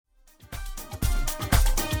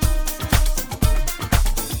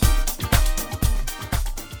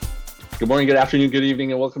Good morning, good afternoon, good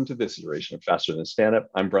evening, and welcome to this iteration of Faster Than Stand Up.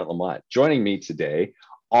 I'm Brent Lamont. Joining me today,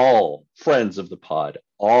 all friends of the pod,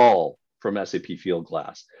 all from SAP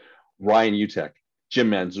Fieldglass, Ryan Utek,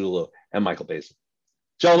 Jim Manzullo, and Michael Basil.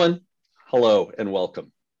 Gentlemen, hello and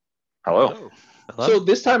welcome. Hello. So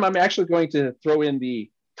this time I'm actually going to throw in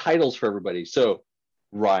the titles for everybody. So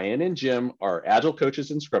Ryan and Jim are Agile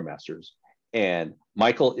coaches and Scrum Masters, and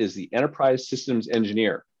Michael is the Enterprise Systems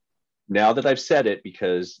Engineer. Now that I've said it,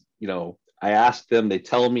 because I asked them, they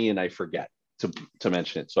tell me, and I forget to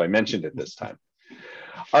mention it. So I mentioned it this time.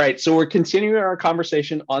 All right, so we're continuing our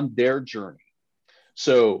conversation on their journey.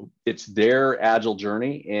 So it's their Agile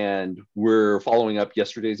journey, and we're following up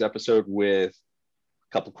yesterday's episode with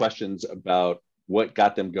a couple questions about what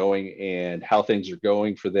got them going and how things are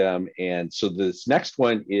going for them. And so this next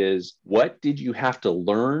one is, what did you have to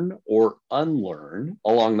learn or unlearn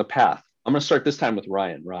along the path? I'm going to start this time with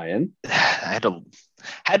Ryan. Ryan, I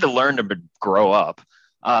had to learn to grow up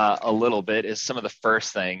a little bit is some of the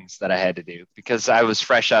first things that I had to do, because I was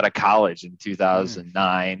fresh out of college in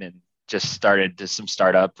 2009 and just started some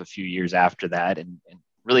startup a few years after that, and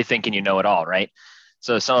really thinking you know it all, right?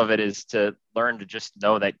 So some of it is to learn to just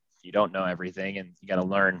know that you don't know everything, and you got to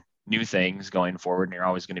learn new things going forward, and you're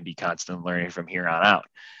always going to be constantly learning from here on out.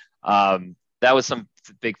 That was some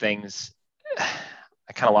big things.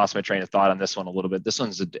 I kind of lost my train of thought on this one a little bit. This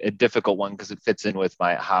one's a difficult one because it fits in with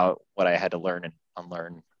what I had to learn and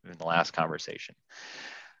unlearn in the last conversation.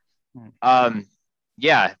 I've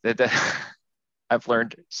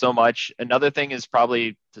learned so much. Another thing is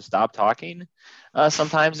probably to stop talking.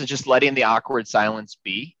 Sometimes it's just letting the awkward silence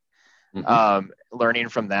be, learning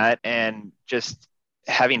from that, and just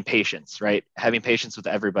having patience, right? Having patience with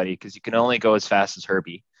everybody, because you can only go as fast as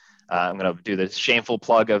Herbie. I'm going to do the shameful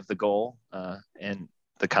plug of the goal and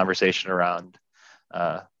the conversation around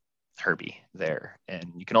Herbie there.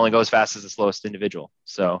 And you can only go as fast as the slowest individual.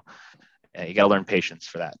 So you got to learn patience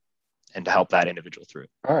for that and to help that individual through.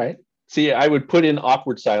 All right. See, I would put in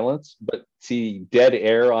awkward silence, but see, dead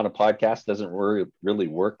air on a podcast doesn't really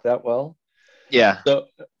work that well. Yeah.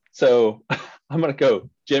 So I'm going to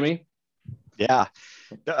go. Jimmy? Yeah.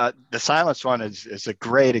 The silence one is a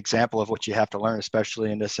great example of what you have to learn,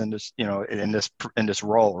 especially in this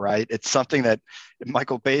role, right? It's something that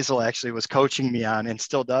Michael Basil actually was coaching me on and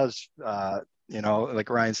still does. Like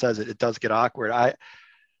Ryan says, it does get awkward.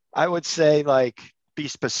 I would say, like, be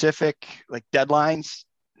specific. Like, deadlines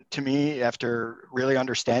to me, after really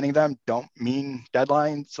understanding them, don't mean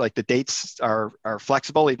deadlines. Like, the dates are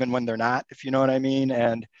flexible even when they're not, if you know what I mean.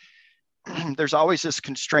 And there's always this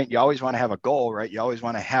constraint. You always want to have a goal, right? You always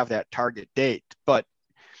want to have that target date, but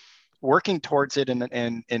working towards it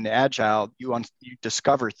in Agile, you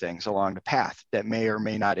discover things along the path that may or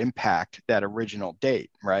may not impact that original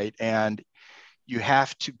date, right? And you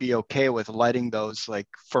have to be okay with letting those, like,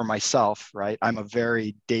 for myself, right? I'm a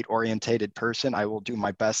very date orientated person. I will do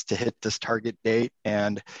my best to hit this target date.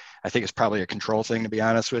 And I think it's probably a control thing, to be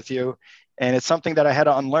honest with you. And it's something that I had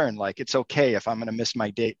to unlearn. Like, it's okay if I'm going to miss my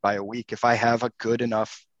date by a week, if I have a good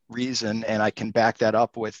enough reason and I can back that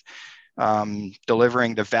up with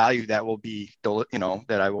delivering the value that will be,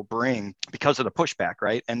 that I will bring because of the pushback,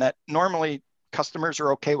 right? And that normally customers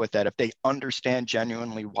are okay with that if they understand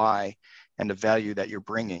genuinely why and the value that you're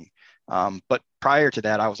bringing. But prior to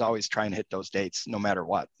that, I was always trying to hit those dates, no matter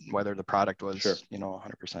what, whether the product was,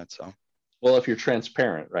 100%. So, well, if you're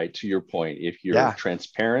transparent, right? To your point, if you're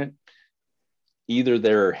transparent, either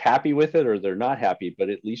they're happy with it or they're not happy, but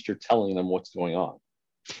at least you're telling them what's going on.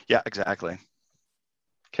 Yeah, exactly.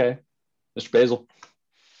 Okay. Mr. Basil.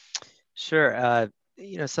 Sure.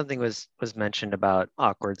 Something was mentioned about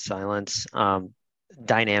awkward silence.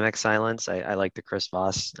 Dynamic silence. I like the Chris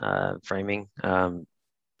Voss framing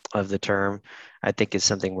of the term. I think is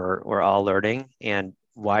something we're all learning, and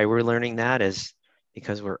why we're learning that is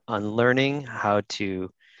because we're unlearning how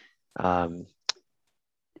to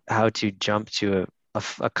jump to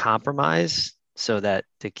a compromise so that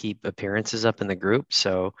to keep appearances up in the group.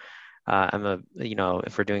 So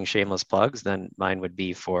if we're doing shameless plugs, then mine would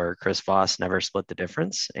be for Chris Voss, Never Split the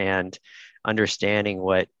Difference, and understanding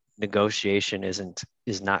what negotiation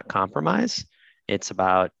is not compromise. It's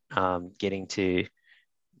about getting to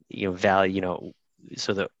value,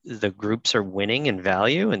 so the groups are winning in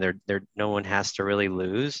value, and they're no one has to really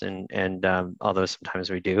lose, and although sometimes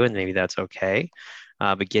we do, and maybe that's okay,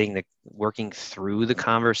 but working through the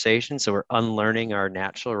conversation, so we're unlearning our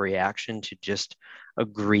natural reaction to just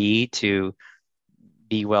agree to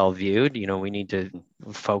be well viewed. We need to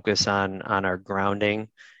focus on our grounding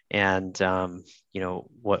and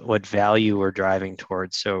what value we're driving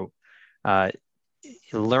towards. So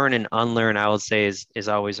learn and unlearn, I would say, is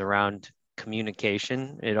always around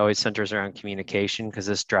communication. It always centers around communication because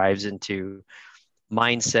this drives into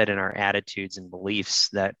mindset and our attitudes and beliefs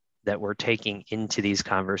that we're taking into these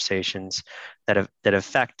conversations that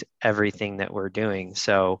affect everything that we're doing.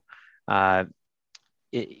 So,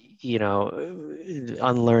 it, you know,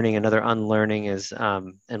 another unlearning is,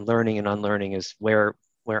 and learning and unlearning is where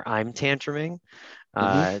I'm tantruming,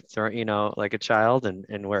 you know, like a child,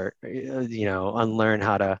 and where, you know, unlearn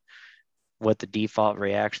what the default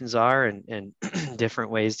reactions are, and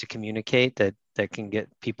different ways to communicate that can get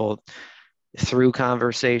people through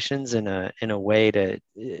conversations in a way to,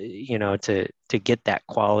 you know, to get that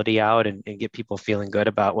quality out, and get people feeling good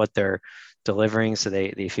about what they're delivering, so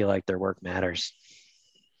they feel like their work matters.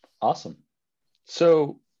 Awesome.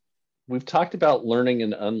 So we've talked about learning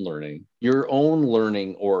and unlearning. Your own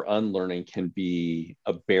learning or unlearning can be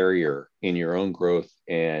a barrier in your own growth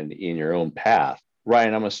and in your own path.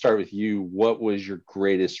 Ryan, I'm going to start with you. What was your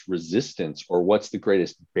greatest resistance, or what's the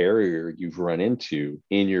greatest barrier you've run into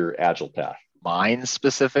in your agile path? Mine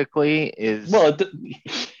specifically is, well,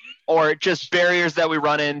 or just barriers that we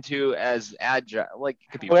run into as agile. Like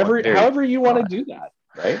it could be however you want to do that,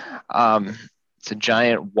 right? It's a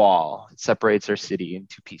giant wall. It separates our city in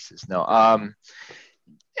two pieces. No,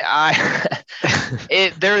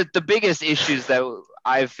 the biggest issues that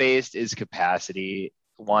I've faced is capacity.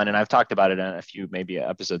 One, and I've talked about it in a few maybe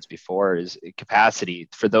episodes before, is capacity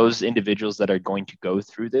for those individuals that are going to go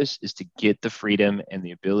through this is to get the freedom and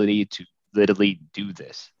the ability to literally do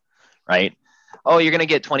this, right? Oh, you're going to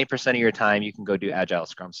get 20% of your time. You can go do agile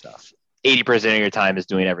scrum stuff. 80% of your time is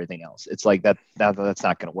doing everything else. It's like that. Now that's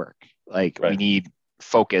not going to work. Like we need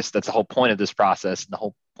focus. That's the whole point of this process. And the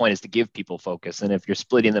whole point is to give people focus. And if you're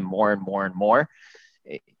splitting them more and more and more,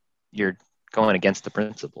 you're going against the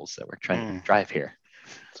principles that we're trying to drive here.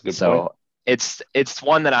 That's a good point. It's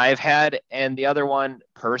one that I've had, and the other one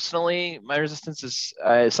personally, my resistance is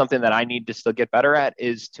something that I need to still get better at,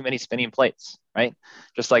 is too many spinning plates, right?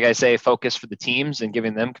 Just like I say, focus for the teams and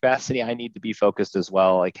giving them capacity, I need to be focused as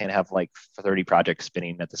well. I can't have like 30 projects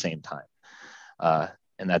spinning at the same time.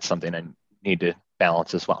 And that's something I need to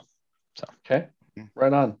balance as well. So, okay,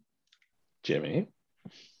 right on. Jimmy?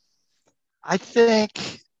 I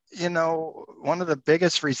think, you know, one of the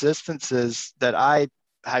biggest resistances that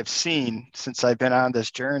I've seen since I've been on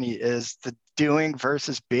this journey is the doing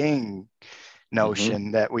versus being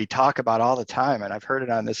notion that we talk about all the time. And I've heard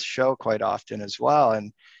it on this show quite often as well.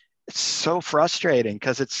 And it's so frustrating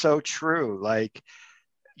because it's so true. Like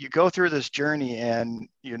you go through this journey and,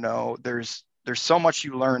 you know, there's so much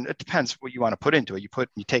you learn. It depends what you want to put into it. You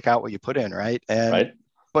take out what you put in, right?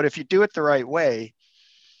 But if you do it the right way,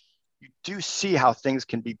 you do see how things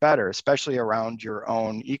can be better, especially around your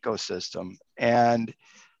own ecosystem. And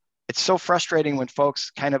it's so frustrating when folks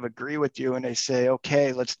kind of agree with you and they say,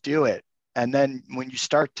 okay, let's do it. And then when you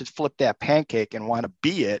start to flip that pancake and want to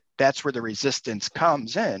be it, that's where the resistance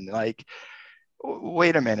comes in. Like,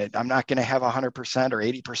 wait a minute, I'm not going to have 100% or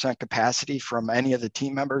 80% capacity from any of the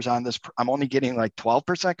team members on this. I'm only getting like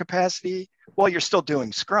 12% capacity. Well, you're still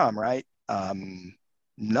doing Scrum, right?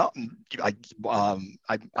 No,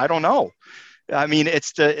 I don't know. I mean,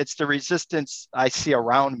 it's the resistance I see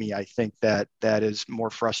around me. I think that is more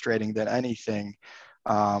frustrating than anything.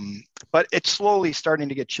 But it's slowly starting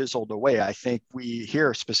to get chiseled away. I think we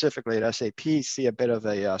here specifically at SAP see a bit of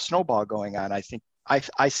a snowball going on. I think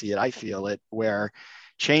I see it, I feel it, where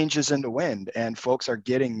change is in the wind and folks are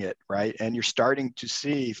getting it, right? And you're starting to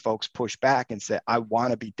see folks push back and say, I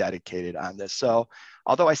want to be dedicated on this. So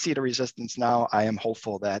although I see the resistance now, I am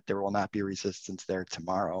hopeful that there will not be resistance there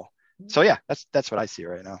tomorrow. So yeah, that's what I see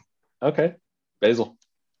right now. Okay. Basil.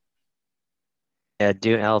 Yeah,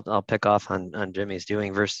 I'll pick off on Jimmy's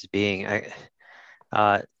doing versus being.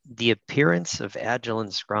 The appearance of Agile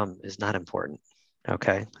and Scrum is not important.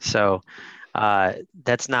 Okay, so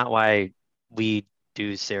that's not why we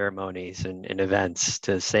do ceremonies and events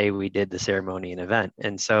to say we did the ceremony and event.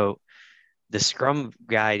 And so the Scrum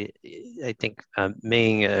guide, I think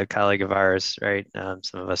Ming, a colleague of ours, right?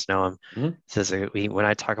 Some of us know him, says when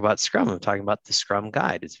I talk about Scrum, I'm talking about the Scrum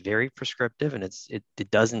guide. It's very prescriptive and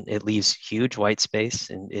it leaves huge white space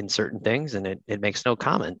in certain things, and it makes no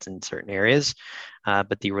comment in certain areas.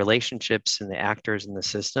 But the relationships and the actors in the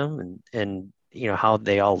system and you know how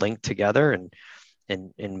they all link together and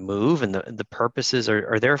move, and the purposes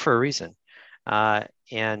are there for a reason.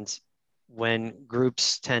 And when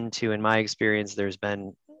groups tend to, in my experience, there's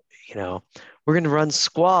been, you know, we're going to run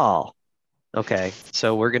Squall. Okay,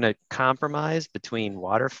 so we're going to compromise between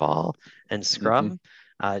Waterfall and Scrum.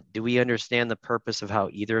 Do we understand the purpose of how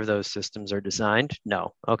either of those systems are designed?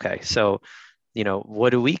 No. Okay, so what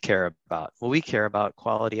do we care about? Well, we care about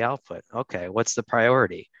quality output. Okay, what's the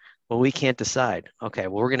priority? Well, we can't decide. Okay,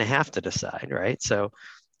 well, we're going to have to decide, right? So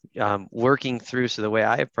working through, so the way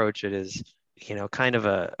I approach it is, kind of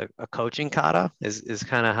a coaching kata is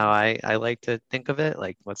kind of how I like to think of it.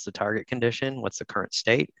 Like, what's the target condition? What's the current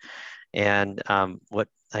state? And what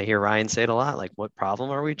I hear Ryan say it a lot, like, what problem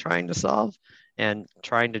are we trying to solve? And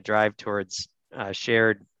trying to drive towards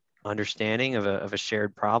shared understanding of a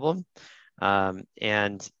shared problem. And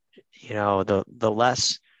the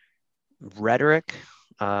less rhetoric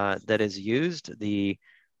that is used, the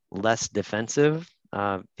less defensive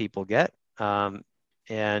people get,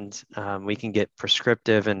 and we can get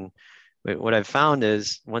prescriptive. And what I've found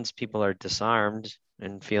is once people are disarmed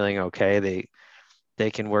and feeling okay,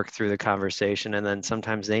 they can work through the conversation, and then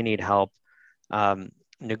sometimes they need help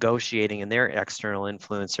negotiating in their external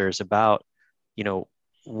influencers about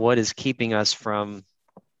what is keeping us from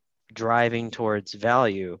driving towards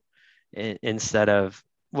value, instead of,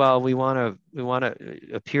 well, we want to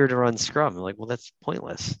appear to run Scrum. Like, well, that's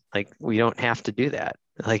pointless. Like, we don't have to do that.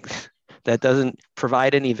 Like, that doesn't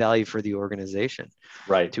provide any value for the organization,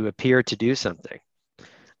 right? To appear to do something,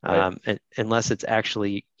 right. Unless it's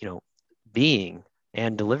actually, being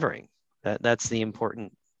and delivering. That's the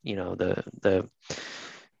important, the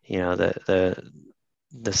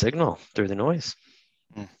signal through the noise.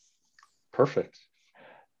 Perfect.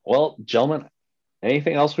 Well, gentlemen,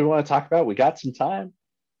 anything else we want to talk about? We got some time.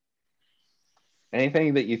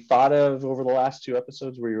 Anything that you thought of over the last 2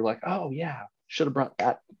 episodes where you're like, oh yeah, should have brought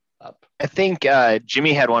that up? I think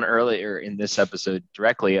Jimmy had one earlier in this episode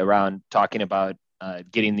directly around talking about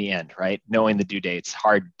getting the end, right? Knowing the due dates,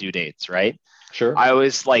 hard due dates, right? Sure. I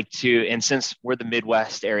always like to, and since we're the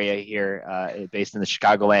Midwest area here, based in the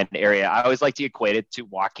Chicagoland area, I always like to equate it to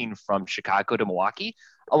walking from Chicago to Milwaukee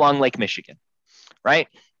along Lake Michigan, right?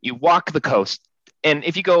 You walk the coast. And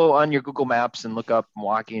if you go on your Google Maps and look up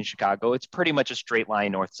Milwaukee and Chicago, it's pretty much a straight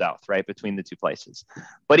line north-south, right, between the two places.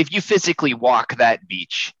 But if you physically walk that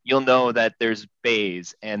beach, you'll know that there's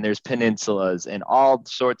bays and there's peninsulas and all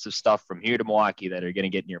sorts of stuff from here to Milwaukee that are going to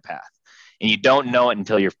get in your path. And you don't know it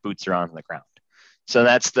until your boots are on the ground. So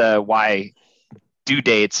that's why due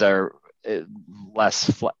dates are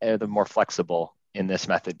the more flexible in this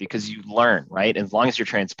method, because you learn, right? As long as you're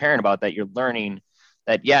transparent about that, you're learning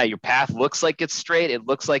that, yeah, your path looks like it's straight. It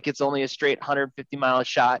looks like it's only a straight 150-mile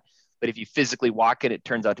shot. But if you physically walk it, it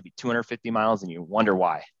turns out to be 250 miles and you wonder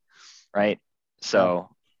why, right? So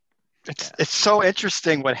it's so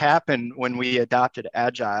interesting what happened when we adopted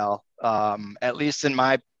Agile, at least in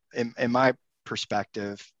my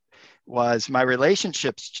perspective, was my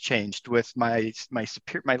relationships changed with my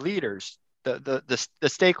leaders, the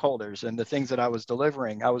stakeholders, and the things that I was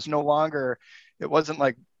delivering. I was no longer, it wasn't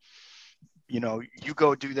like, you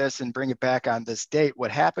go do this and bring it back on this date.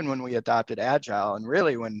 What happened when we adopted Agile, and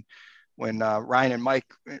really when Ryan and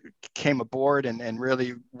Mike came aboard and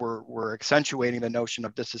really were accentuating the notion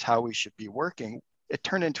of this is how we should be working, it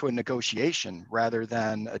turned into a negotiation rather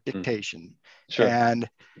than a dictation. Sure. And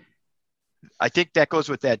I think that goes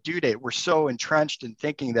with that due date. We're so entrenched in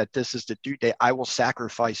thinking that this is the due date. I will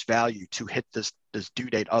sacrifice value to hit this due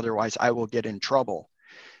date. Otherwise, I will get in trouble.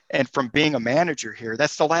 And from being a manager here,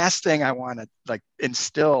 that's the last thing I want to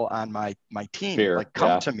instill on my team. Fear.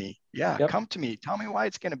 Come to me. Yeah, yep. Come to me. Tell me why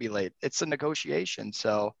it's going to be late. It's a negotiation.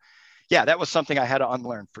 So yeah, that was something I had to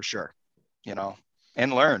unlearn for sure,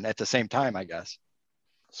 and learn at the same time, I guess.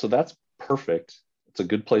 So that's perfect. It's a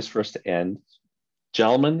good place for us to end.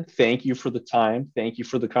 Gentlemen, thank you for the time. Thank you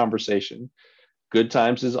for the conversation. Good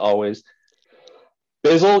times as always.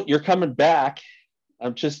 Basil, you're coming back.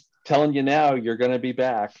 I'm just telling you now, you're going to be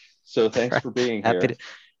back. So thanks for being here.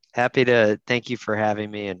 Happy to thank you for having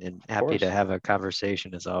me, and happy to have a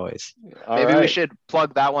conversation as always. Maybe we should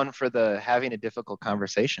plug that one for the having a difficult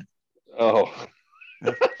conversation. Oh,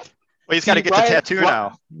 well, he's got to get the tattoo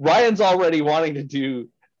now. Ryan's already wanting to do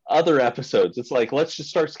other episodes. It's like, let's just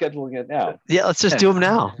start scheduling it now. Yeah, let's just do them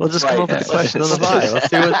now. We'll just come up with a question on the fly. Let's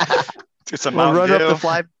do it. We'll run up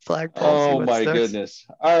the flag pole. Oh my goodness.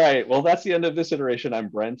 All right. Well, that's the end of this iteration. I'm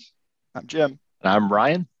Brent. I'm Jim. And I'm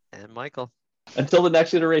Ryan. And Michael. Until the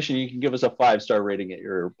next iteration, you can give us a 5-star rating at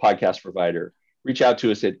your podcast provider. Reach out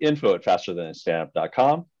to us at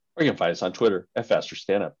info@fasterthanastandup.com, or you can find us on Twitter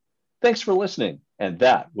 @fasterstandup. Thanks for listening. And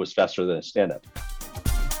that was Faster Than a Stand-Up.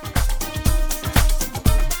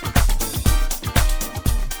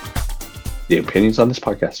 The opinions on this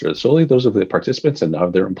podcast are solely those of the participants and not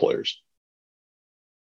of their employers.